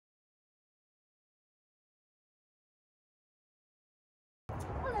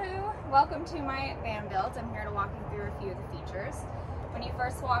welcome to my van build. I'm here to walk you through a few of the features. When you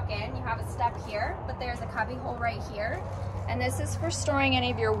first walk in, you have a step here, but there's a cubby hole right here. And this is for storing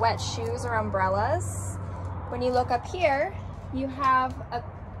any of your wet shoes or umbrellas. When you look up here, you have a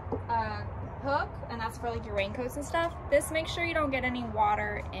hook, and that's for like your raincoats and stuff. This makes sure you don't get any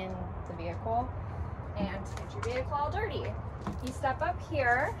water in the vehicle and get your vehicle all dirty. You step up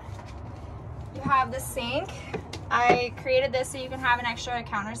here, you have the sink. I created this so you can have an extra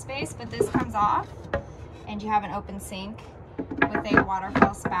counter space, but this comes off and you have an open sink with a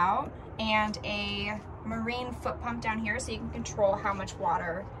waterfall spout and a marine foot pump down here so you can control how much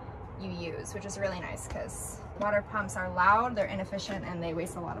water you use, which is really nice because water pumps are loud, they're inefficient, and they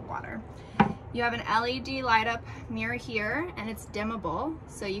waste a lot of water. You have an LED light up mirror here, and it's dimmable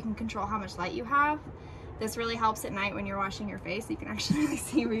so you can control how much light you have. This really helps at night when you're washing your face. You can actually really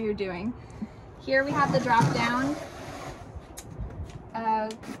see what you're doing. Here we have the drop down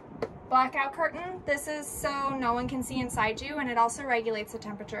blackout curtain. This is so no one can see inside you, and it also regulates the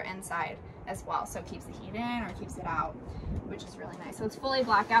temperature inside as well. So it keeps the heat in or keeps it out, which is really nice. So it's fully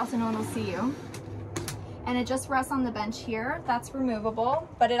blackout so no one will see you. And it just rests on the bench here. That's removable,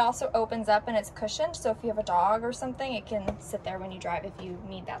 but it also opens up and it's cushioned. So if you have a dog or something, it can sit there when you drive if you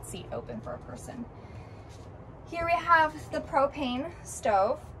need that seat open for a person. Here we have the propane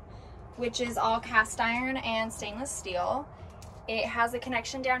stove, which is all cast iron and stainless steel. It has a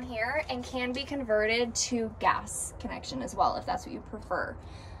connection down here and can be converted to gas connection as well if that's what you prefer.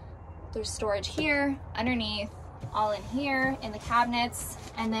 There's storage here, underneath, all in here, in the cabinets,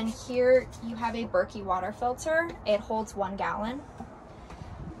 and then here you have a Berkey water filter. It holds 1 gallon.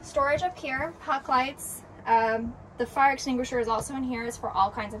 Storage up here, puck lights. The fire extinguisher is also in here. It's for all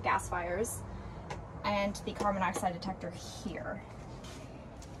kinds of gas fires. And the carbon monoxide detector here.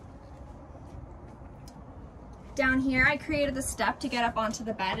 Down here, I created the step to get up onto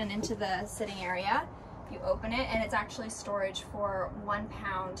the bed and into the sitting area. You open it, and it's actually storage for 1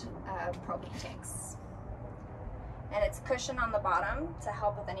 pound propane tanks. And it's cushioned on the bottom to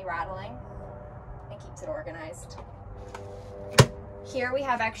help with any rattling and keeps it organized. Here we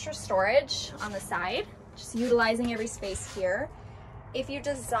have extra storage on the side, just utilizing every space here. If you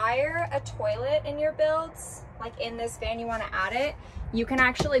desire a toilet in your builds, like in this van you want to add it, you can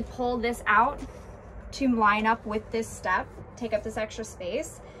actually pull this out to line up with this step, take up this extra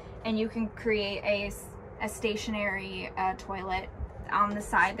space, and you can create a stationary toilet on the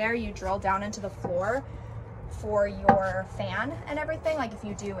side there. You drill down into the floor for your fan and everything. Like if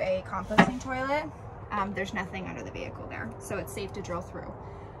you do a composting toilet, there's nothing under the vehicle there, so it's safe to drill through.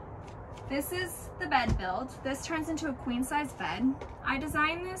 This is the bed build. This turns into a queen size bed. I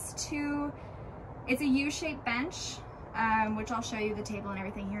designed this it's a U-shaped bench, which I'll show you the table and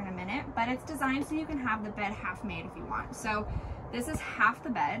everything here in a minute, but it's designed so you can have the bed half made if you want. So this is half the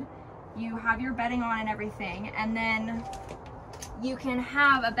bed. You have your bedding on and everything, and then you can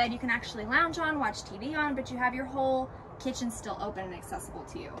have a bed you can actually lounge on, watch TV on, but you have your whole kitchen still open and accessible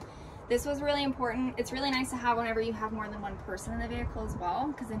to you. This was really important. It's really nice to have whenever you have more than one person in the vehicle as well,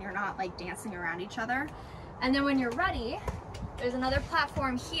 because then you're not like dancing around each other. And then when you're ready, there's another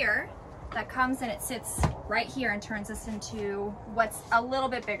platform here that comes and it sits right here and turns this into what's a little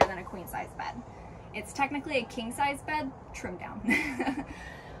bit bigger than a queen size bed. It's technically a king size bed trimmed down.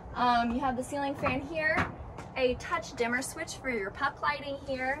 You have the ceiling fan here, a touch dimmer switch for your puck lighting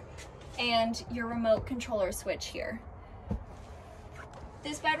here, and your remote controller switch here.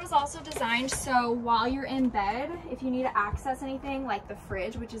 This bed was also designed so while you're in bed, if you need to access anything like the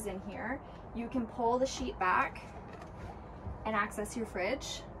fridge, which is in here, you can pull the sheet back and access your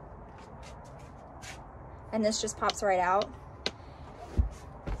fridge. And this just pops right out.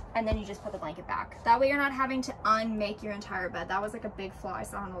 And then you just put the blanket back. That way you're not having to unmake your entire bed. That was like a big flaw I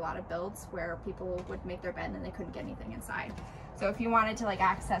saw in a lot of builds where people would make their bed and then they couldn't get anything inside. So if you wanted to like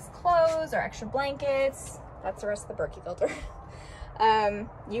access clothes or extra blankets, that's the rest of the Berkey filter.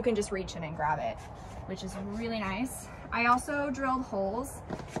 You can just reach in and grab it, which is really nice. I also drilled holes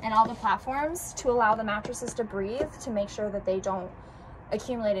in all the platforms to allow the mattresses to breathe, to make sure that they don't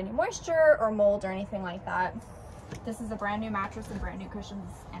accumulate any moisture or mold or anything like that. This is a brand new mattress and brand new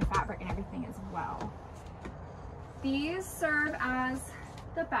cushions and fabric and everything as well. These serve as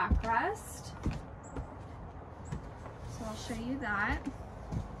the backrest. So I'll show you that.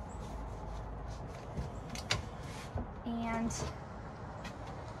 And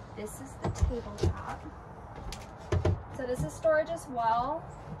this is the tabletop. So this is storage as well.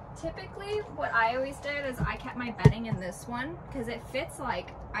 Typically, what I always did is I kept my bedding in this one because it fits.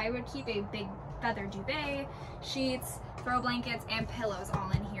 Like I would keep a big feather duvet, sheets, throw blankets, and pillows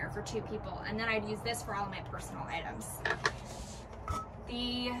all in here for 2 people. And then I'd use this for all of my personal items.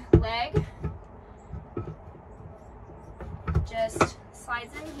 The leg just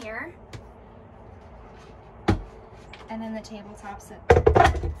slides in here, and then the tabletop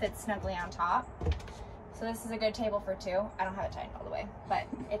fits snugly on top. So this is a good table for two. I don't have it tightened all the way, but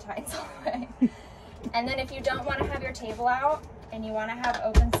it tightens all the way. And then if you don't want to have your table out and you want to have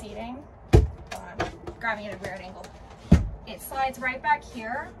open seating, hold on, grabbing it at a weird angle, it slides right back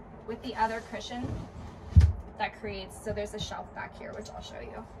here with the other cushion that creates, so there's a shelf back here, which I'll show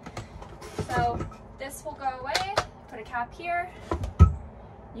you. So this will go away, put a cap here,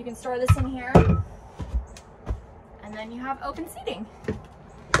 you can store this in here, and then you have open seating.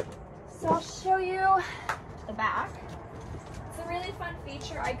 So I'll show you the back. It's a really fun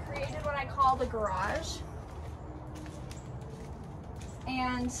feature I created what I call the garage.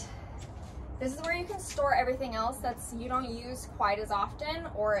 And this is where you can store everything else that's you don't use quite as often,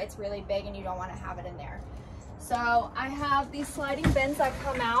 or it's really big and you don't want to have it in there. So I have these sliding bins that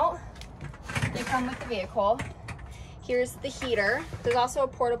come out. They come with the vehicle. Here's the heater. There's also a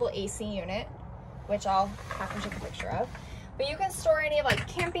portable AC unit, which I'll have to take a picture of. But you can store any of like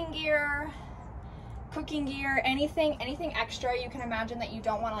camping gear, cooking gear, anything extra you can imagine that you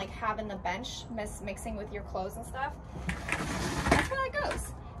don't want to like have in the bench mixing with your clothes and stuff. That's where that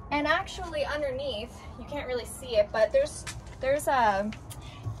goes. And actually underneath, you can't really see it, but there's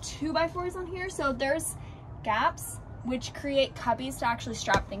 2x4s on here, so there's gaps which create cubbies to actually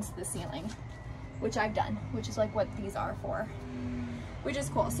strap things to the ceiling, which I've done, which is like what these are for, which is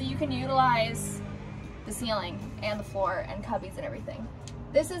cool. So you can utilize the ceiling and the floor and cubbies and everything.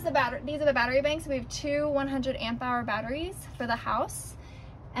 This is the battery. These are the battery banks. We have two 100 amp hour batteries for the house,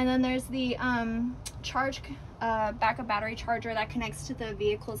 and then there's the backup battery charger that connects to the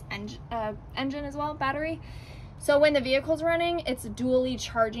vehicle's engine as well, battery. So when the vehicle's running, it's dually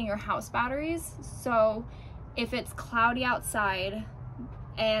charging your house batteries. So if it's cloudy outside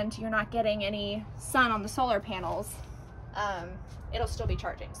and you're not getting any sun on the solar panels, it'll still be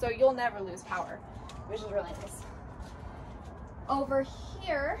charging. So you'll never lose power, which is really nice. Over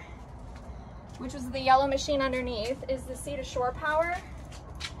here, which was the yellow machine underneath, is the sea to shore power.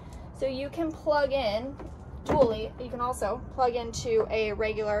 So you can plug in dually. You can also plug into a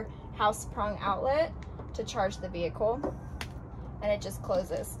regular house prong outlet to charge the vehicle, and it just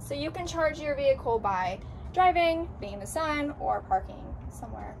closes. So you can charge your vehicle by driving, being in the sun, or parking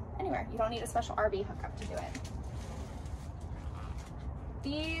somewhere, anywhere. You don't need a special RV hookup to do it.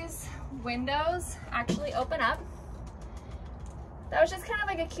 These windows actually open up. That was just kind of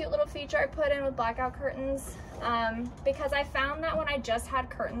like a cute little feature I put in with blackout curtains, because I found that when I just had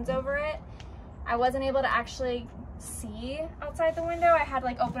curtains over it, I wasn't able to actually see outside the window. I had to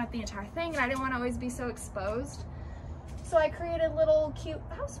like open up the entire thing, and I didn't want to always be so exposed. So I created little cute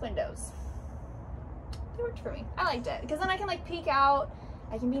house windows. It worked for me. I liked it, because then I can like peek out,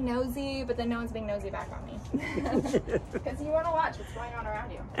 I can be nosy, but then no one's being nosy back on me. Because you want to watch what's going on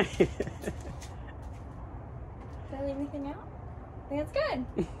around you. Did I leave anything out? I think that's good.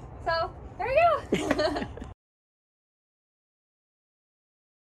 So there we go.